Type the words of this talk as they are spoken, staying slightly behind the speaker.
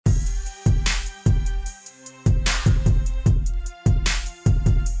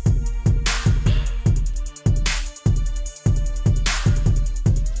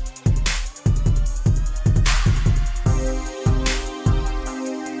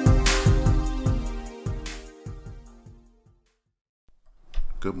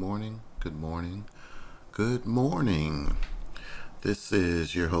Good morning, good morning, good morning. This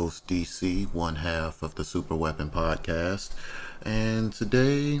is your host DC, one half of the Super Weapon Podcast. And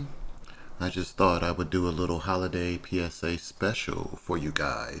today I just thought I would do a little holiday PSA special for you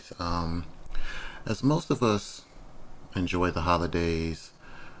guys. As most of us enjoy the holidays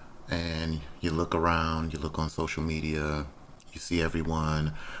and you look around, you look on social media, you see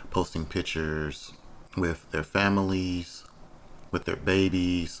everyone posting pictures with their families, with their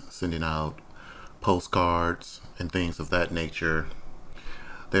babies, sending out postcards and things of that nature.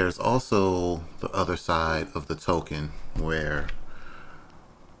 There's also the other side of the token where,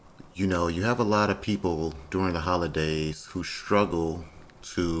 you have a lot of people during the holidays who struggle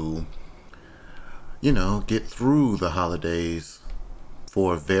to, get through the holidays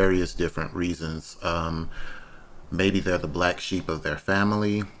for various different reasons. Maybe they're the black sheep of their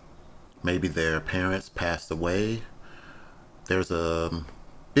family. Maybe their parents passed away. There's a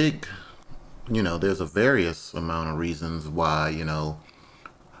big, there's a various amount of reasons why,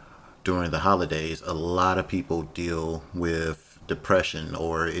 during the holidays, a lot of people deal with depression,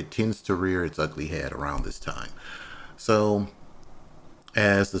 or it tends to rear its ugly head around this time. So,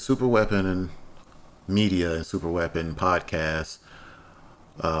 as the Super Weapon and Media and Super Weapon podcast,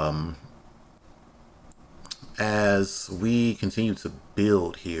 as we continue to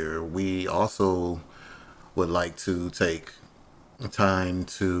build here, we also would like to take time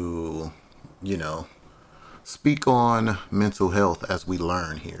to, you know, speak on mental health as we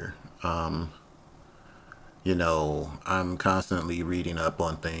learn here. I'm constantly reading up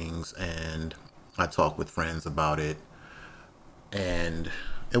on things and I talk with friends about it. And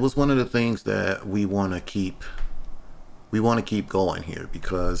it was one of the things that we want to keep going here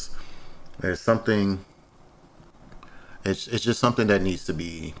because there's something it's just something that needs to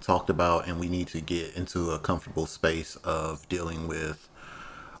be talked about, and we need to get into a comfortable space of dealing with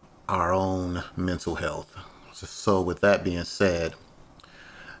our own mental health. So with that being said,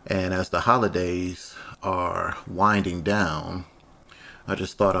 and as the holidays are winding down, I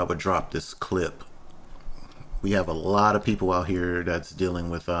just thought I would drop this clip. We have a lot of people out here that's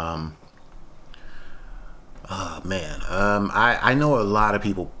dealing with I know a lot of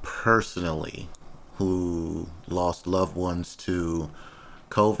people personally who lost loved ones to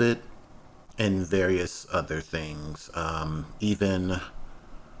COVID and various other things. Even,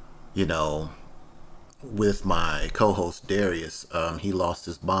 you know, with my co-host Darius, he lost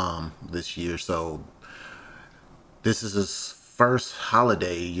his mom this year, so this is his first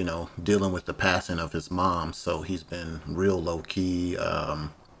holiday, dealing with the passing of his mom. So he's been real low key,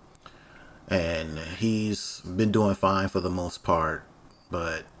 and he's been doing fine for the most part.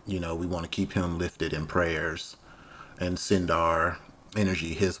 But we want to keep him lifted in prayers and send our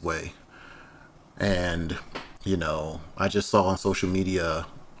energy his way. And I just saw on social media,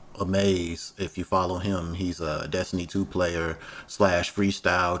 Amaze, if you follow him, he's a Destiny 2 player slash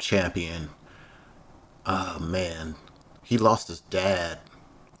freestyle champion. Man, he lost his dad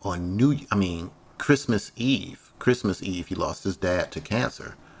on Christmas Eve. Christmas Eve, he lost his dad to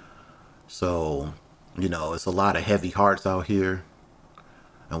cancer. So, it's a lot of heavy hearts out here.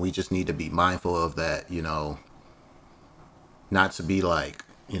 And we just need to be mindful of that, not to be like,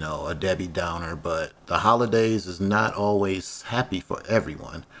 a Debbie Downer, but the holidays is not always happy for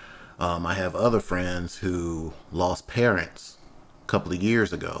everyone. I have other friends who lost parents a couple of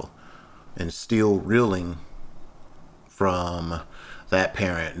years ago and still reeling from that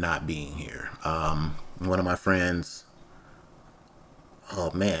parent not being here. One of my friends,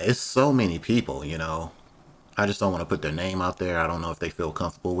 oh man, it's so many people, I just don't want to put their name out there. I don't know if they feel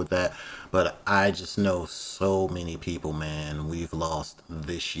comfortable with that. But I just know so many people, man, we've lost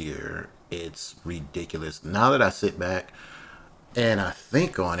this year. It's ridiculous. Now that I sit back and I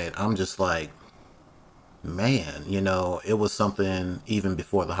think on it, I'm just like, man, it was something even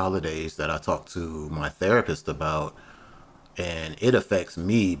before the holidays that I talked to my therapist about. And it affects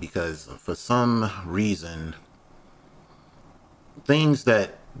me because for some reason, things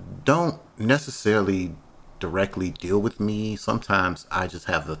that don't necessarily directly deal with me, sometimes I just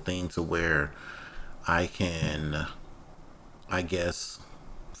have the thing to where I can, I guess,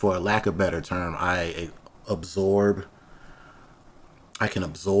 for a lack of better term, absorb I can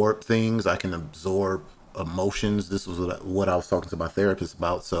absorb things. I can absorb emotions. This was what I was talking to my therapist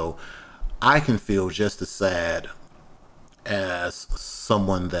about. So I can feel just as sad as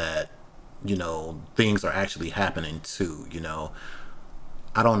someone that, things are actually happening to,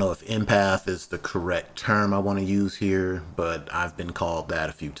 I don't know if empath is the correct term I want to use here, but I've been called that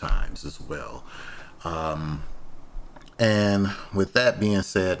a few times as well. And with that being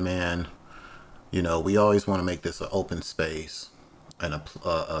said, man, we always want to make this an open space. and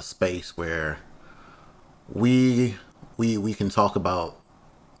a space where we we can talk about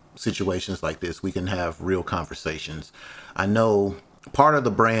situations like this. We can have real conversations. I know part of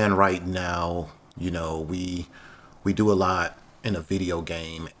the brand right now, we do a lot in a video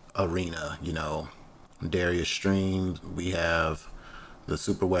game arena. Darius streams. We have the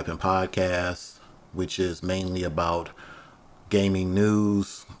Super Weapon podcast, which is mainly about gaming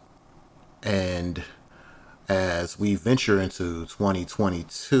news. And as we venture into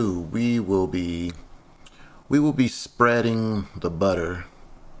 2022, we will be spreading the butter,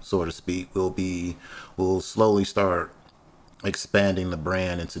 so to speak. We'll slowly start expanding the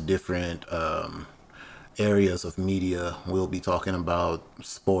brand into different areas of media. We'll be talking about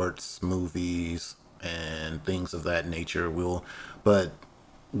sports, movies, and things of that nature. But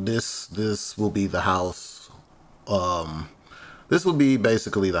this will be the house. This will be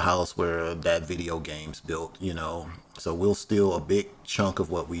basically the house where that video game's built. So we'll still, a big chunk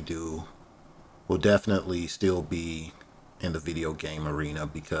of what we do will definitely still be in the video game arena,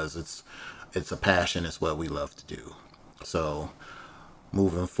 because it's a passion. It's what we love to do. So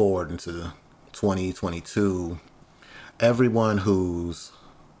moving forward into 2022, everyone who's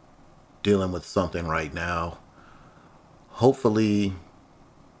dealing with something right now, hopefully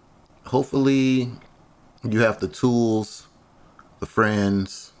you have the tools, the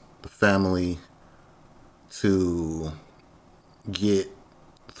friends, the family to get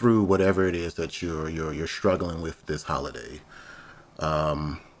through whatever it is that you're struggling with this holiday.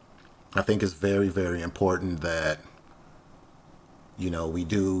 I think it's very, very important that we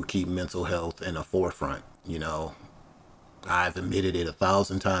do keep mental health in the forefront. I've admitted it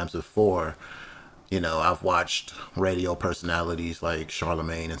 1,000 times before. I've watched radio personalities like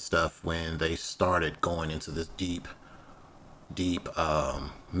Charlemagne and stuff when they started going into this deep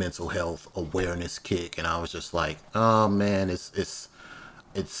mental health awareness kick, and I was just like, oh man, it's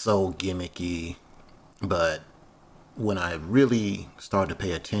so gimmicky. But when I really started to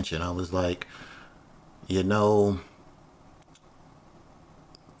pay attention, I was like,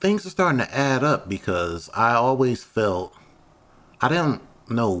 things are starting to add up, because I always felt, I didn't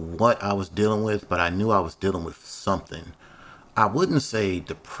know what I was dealing with, but I knew I was dealing with something. I wouldn't say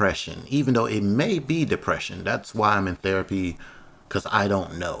depression, even though it may be depression. That's why I'm in therapy, because I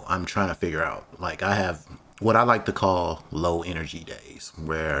don't know. I'm trying to figure out. Like, I have what I like to call low energy days,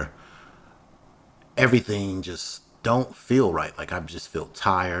 where everything just don't feel right. Like, I just feel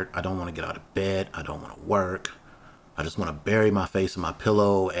tired. I don't want to get out of bed. I don't want to work. I just want to bury my face in my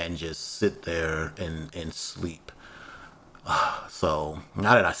pillow and just sit there and sleep. So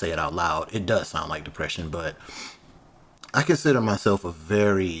now that I say it out loud, it does sound like depression, but I consider myself for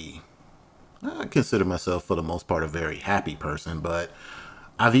the most part a very happy person. But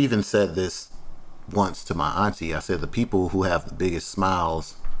I've even said this once to my auntie. I said the people who have the biggest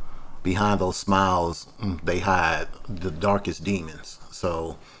smiles, behind those smiles, they hide the darkest demons.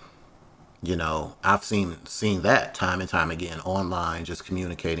 So, I've seen that time and time again online, just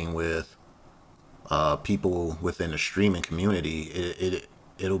communicating with people within the streaming community.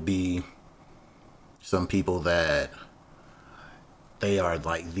 It'll be some people that they are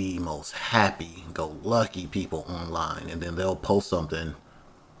like the most happy-go-lucky people online, and then they'll post something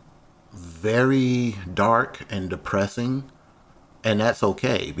very dark and depressing, and that's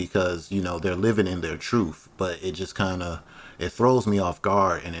okay, because they're living in their truth. But it just kind of, it throws me off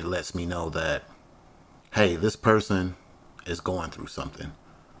guard, and it lets me know that, hey, this person is going through something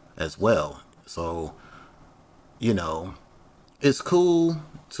as well. So it's cool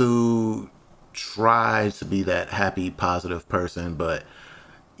to try to be that happy, positive person, but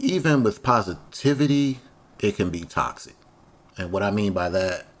even with positivity, it can be toxic. And what I mean by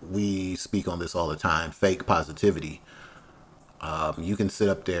that, we speak on this all the time, fake positivity. You can sit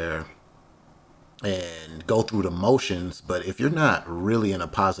up there and go through the motions, but if you're not really in a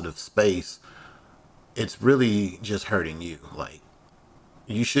positive space, it's really just hurting you. Like,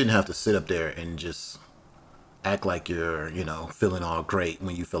 you shouldn't have to sit up there and just act like you're, feeling all great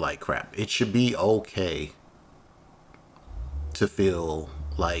when you feel like crap. It should be okay to feel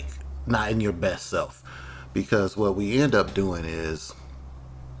like not in your best self, because what we end up doing is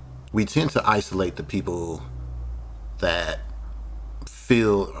we tend to isolate the people that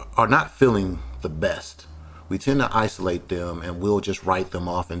are not feeling the best. We tend to isolate them, and we'll just write them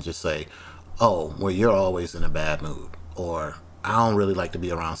off and just say, oh, well, you're always in a bad mood, or I don't really like to be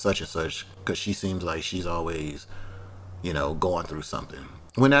around such and such because she seems like she's always, going through something.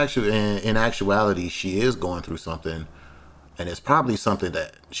 When actually, in actuality, she is going through something, and it's probably something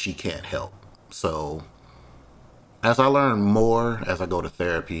that she can't help. So as I learn more, as I go to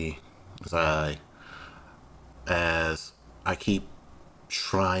therapy, as I keep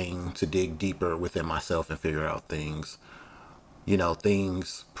trying to dig deeper within myself and figure out things.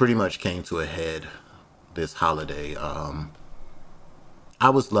 Things pretty much came to a head this holiday. I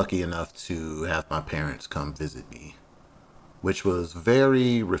was lucky enough to have my parents come visit me, which was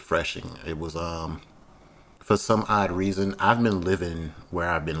very refreshing. It was, for some odd reason, I've been living where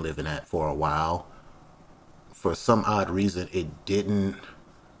I've been living at for a while. For some odd reason, it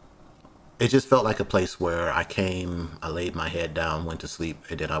just felt like a place where I came, I laid my head down, went to sleep,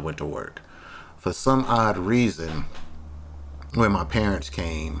 and then I went to work. For some odd reason, when my parents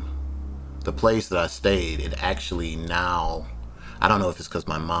came, the place that I stayed, it actually now, I don't know if it's because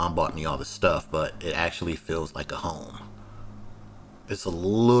my mom bought me all the stuff, but it actually feels like a home. It's a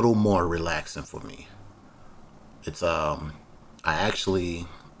little more relaxing for me. I actually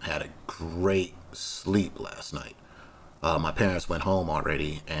had a great sleep last night. My parents went home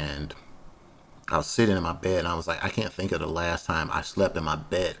already, and I was sitting in my bed, and I was like, I can't think of the last time I slept in my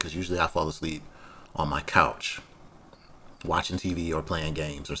bed, because usually I fall asleep on my couch watching TV or playing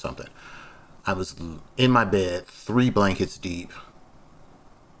games or something. I was in my bed, 3 blankets deep,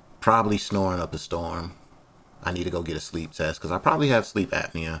 probably snoring up a storm. I need to go get a sleep test because I probably have sleep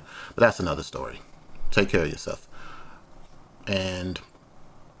apnea, but that's another story. Take care of yourself. And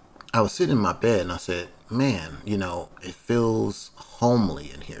I was sitting in my bed and I said, man, it feels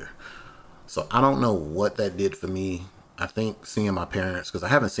homely in here. So I don't know what that did for me. I think seeing my parents, because I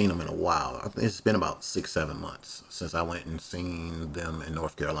haven't seen them in a while. It's been about 6-7 months since I went and seen them in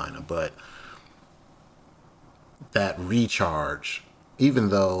North Carolina. But that recharge, even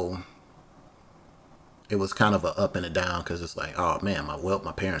though it was kind of a up and a down, because it's like, oh man,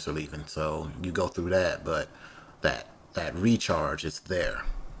 my parents are leaving, so you go through that, but that recharge is there.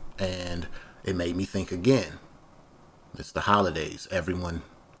 And it made me think again. It's the holidays. Everyone,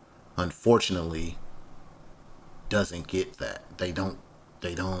 unfortunately, doesn't get that. They don't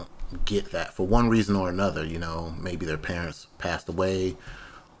get that for one reason or another. Maybe their parents passed away,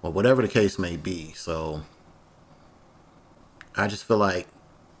 or whatever the case may be. So I just feel like,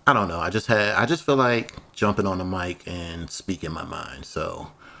 I don't know. I just feel like jumping on the mic and speaking my mind.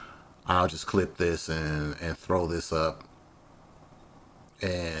 So I'll just clip this and throw this up,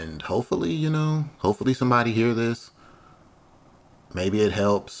 and hopefully somebody hear this. Maybe it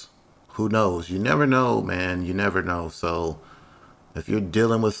helps. Who knows? You never know, man. You never know. So if you're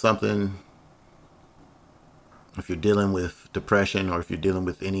dealing with something, if you're dealing with depression, or if you're dealing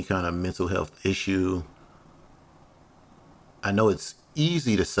with any kind of mental health issue, I know it's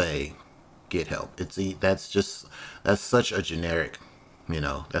easy to say, get help. That's such a generic,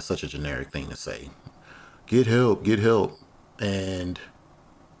 that's such a generic thing to say. Get help, get help. And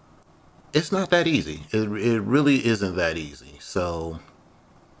it's not that easy. It really isn't that easy. So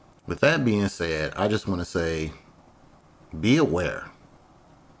with that being said, I just want to say, be aware.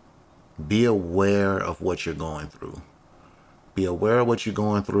 Be aware of what you're going through. Be aware of what you're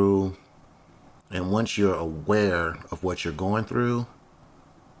going through. And once you're aware of what you're going through,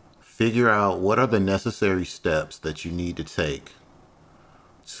 figure out what are the necessary steps that you need to take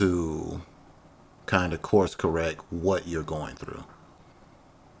to kind of course correct what you're going through.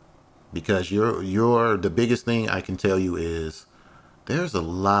 Because the biggest thing I can tell you is there's a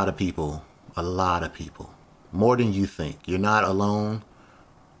lot of people, more than you think. You're not alone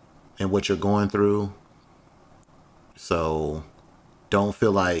in what you're going through. So don't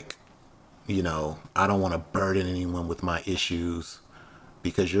feel like, I don't want to burden anyone with my issues,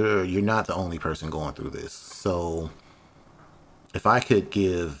 because you're not the only person going through this. So if I could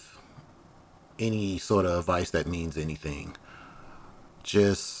give any sort of advice that means anything,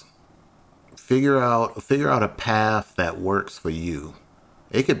 just figure out a path that works for you.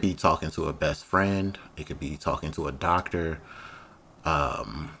 It could be talking to a best friend. It could be talking to a doctor.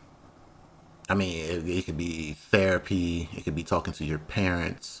 It could be therapy. It could be talking to your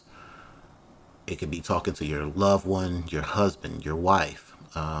parents. It could be talking to your loved one, your husband, your wife.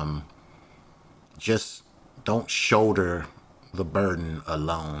 Just don't shoulder the burden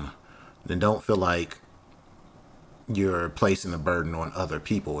alone. And don't feel like you're placing the burden on other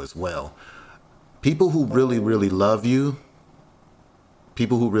people as well. People who really, really love you,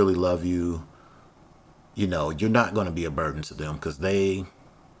 you're not going to be a burden to them, because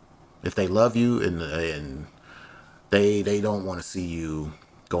if they love you and they don't want to see you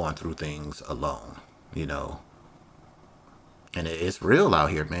going through things alone, And it's real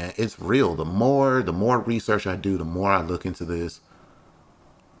out here, man. It's real. The more research I do, the more I look into this,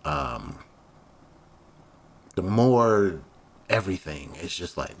 the more everything. It's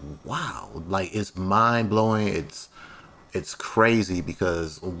just like, wow. Like, it's mind blowing. It's crazy,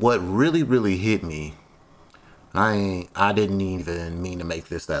 because what really, really hit me I didn't even mean to make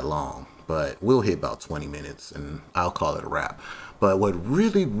this that long, but we'll hit about 20 minutes and I'll call it a wrap. But what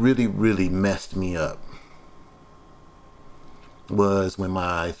really, really, really messed me up was when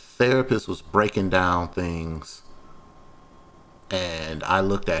my therapist was breaking down things and I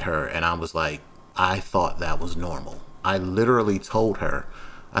looked at her and I was like, I thought that was normal. I literally told her,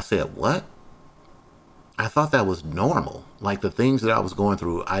 I said, what? I thought that was normal. Like the things that I was going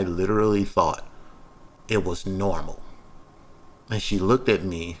through, I literally thought it was normal. And she looked at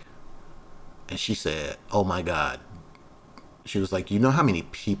me and she said, oh my God. She was like, you know how many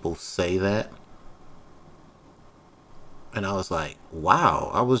people say that? And I was like, wow.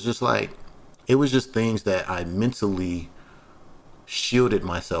 I was just like, it was just things that I mentally shielded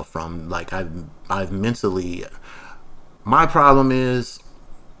myself from. Like I've mentally, my problem is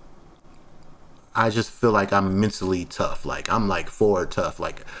I just feel like I'm mentally tough. Like I'm like forward tough.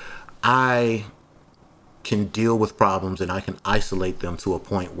 Like I can deal with problems and I can isolate them to a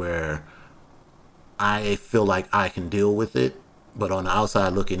point where I feel like I can deal with it. But on the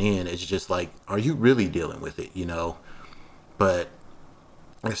outside looking in, it's just like, are you really dealing with it? You know? But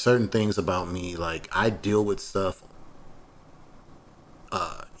there's certain things about me, like I deal with stuff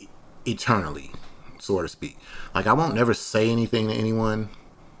eternally, so to speak. Like I won't never say anything to anyone.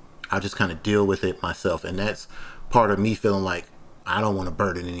 I just kind of deal with it myself. And that's part of me feeling like I don't want to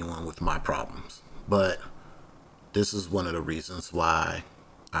burden anyone with my problems. But this is one of the reasons why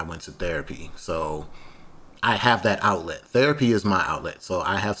I went to therapy. So I have that outlet. Therapy is my outlet. So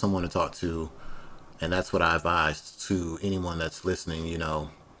I have someone to talk to. And that's what I advise to anyone that's listening, you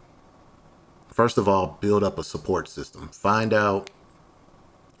know. First of all, build up a support system. Find out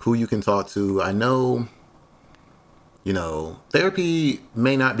who you can talk to. I know, you know, therapy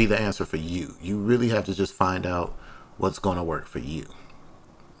may not be the answer for you. You really have to just find out what's going to work for you.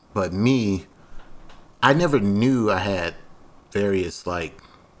 But me, I never knew I had various, like,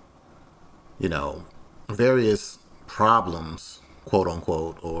 you know, various problems, quote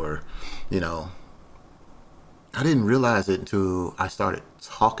unquote, or, you know, I didn't realize it until I started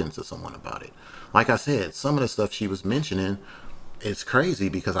talking to someone about it. Like I said, some of the stuff she was mentioning, it's crazy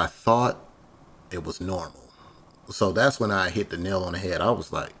because I thought it was normal. So that's when I hit the nail on the head. I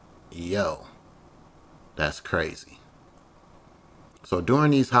was like, yo, that's crazy. So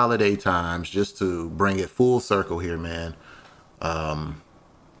during these holiday times, just to bring it full circle here, man,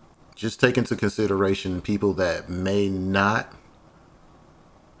 just take into consideration people that may not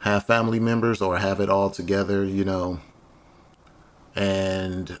have family members or have it all together, you know.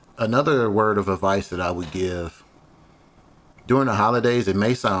 And another word of advice that I would give during the holidays, it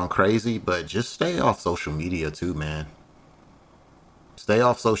may sound crazy, but just stay off social media too, man. Stay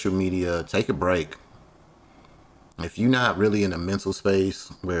off social media, take a break. If you're not really in a mental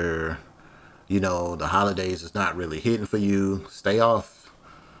space where, you know, the holidays is not really hitting for you, stay off.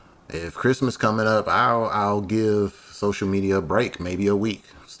 If Christmas coming up, I'll give social media a break, maybe a week.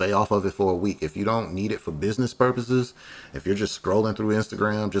 Stay off of it for a week. If you don't need it for business purposes, if you're just scrolling through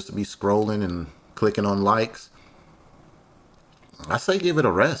Instagram just to be scrolling and clicking on likes, I say give it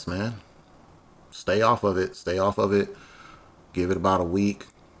a rest, man. Stay off of it. Stay off of it. Give it about a week.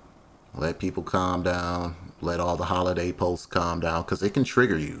 Let people calm down. Let all the holiday posts calm down because it can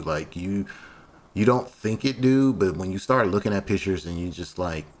trigger you. Like you don't think it do, but when you start looking at pictures and you just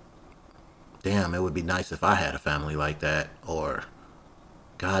like, damn, it would be nice if I had a family like that, or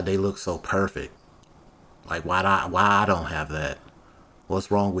God, they look so perfect. Like why I don't have that?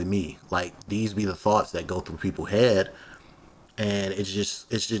 What's wrong with me? Like these be the thoughts that go through people's head, and it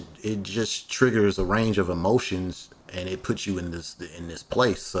just triggers a range of emotions, and it puts you in this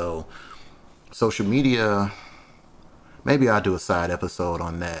place. So social media, maybe I'll do a side episode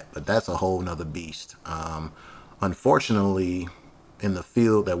on that, but that's a whole nother beast. Unfortunately, in the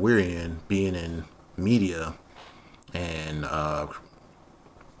field that we're in, being in media and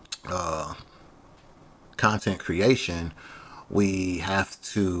content creation, we have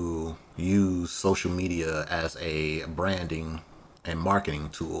to use social media as a branding and marketing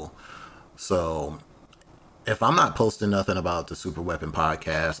tool. So if I'm not posting nothing about the Super Weapon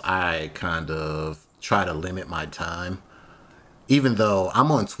podcast, I kind of try to limit my time. Even though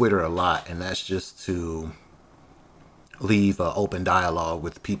I'm on Twitter a lot, and that's just to leave an open dialogue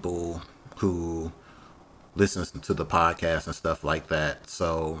with people who listens to the podcast and stuff like that.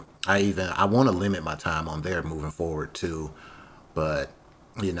 So I want to limit my time on there moving forward too. But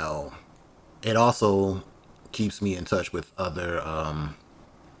you know, it also keeps me in touch with other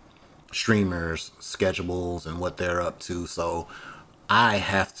streamers, schedules, and what they're up to. So I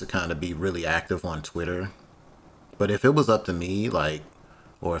have to kind of be really active on Twitter. But if it was up to me, like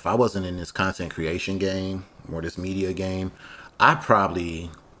or if I wasn't in this content creation game or this media game, I probably,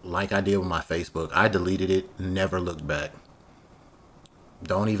 like I did with my Facebook, I deleted it, never looked back.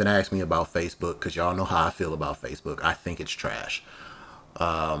 Don't even ask me about Facebook because y'all know how I feel about Facebook. I think it's trash.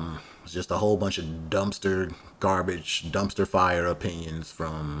 It's just a whole bunch of dumpster garbage, dumpster fire opinions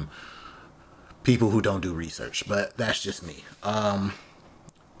from people who don't do research. But that's just me.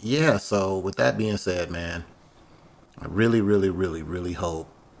 Yeah, so with that being said, man, I really, really, really, really hope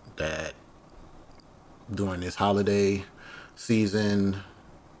that during this holiday season,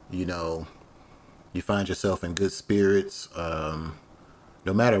 you know, you find yourself in good spirits.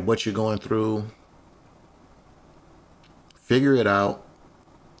 No matter what you're going through, figure it out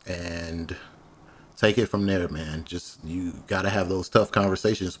and take it from there, man. Just you got to have those tough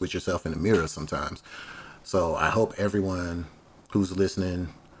conversations with yourself in the mirror sometimes. So I hope everyone who's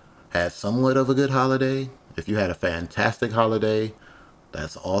listening had somewhat of a good holiday. If you had a fantastic holiday,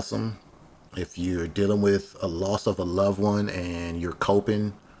 that's awesome. If you're dealing with a loss of a loved one and you're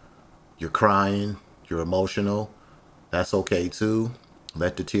coping, you're crying, you're emotional, that's okay too.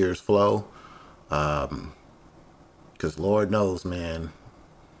 Let the tears flow. Because Lord knows, man,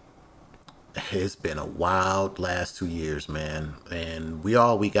 it's been a wild last 2 years, man. And we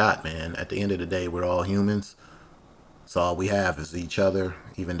all we got, man. At the end of the day, we're all humans. So all we have is each other,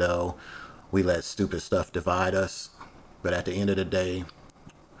 even though we let stupid stuff divide us. But at the end of the day,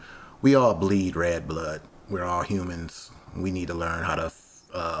 we all bleed red blood. We're all humans. We need to learn how to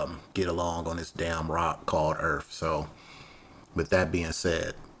get along on this damn rock called Earth. So with that being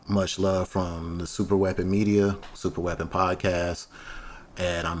said, much love from the Super Weapon Media, Super Weapon Podcast.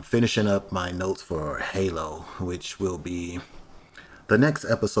 And I'm finishing up my notes for Halo, which will be the next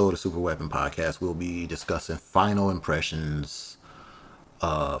episode of Super Weapon Podcast. We'll be discussing final impressions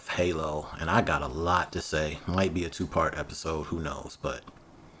of Halo. And I got a lot to say. Might be a 2-part episode, who knows. But,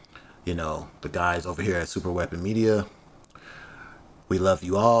 you know, the guys over here at Super Weapon Media, we love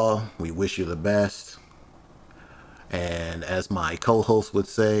you all. We wish you the best. And as my co-host would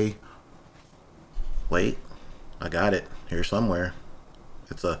say, wait, I got it here somewhere.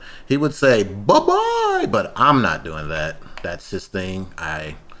 He would say bye-bye, but I'm not doing that. That's his thing.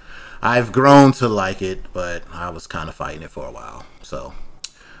 I've grown to like it, but I was kind of fighting it for a while. So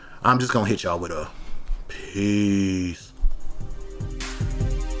I'm just going to hit y'all with a peace.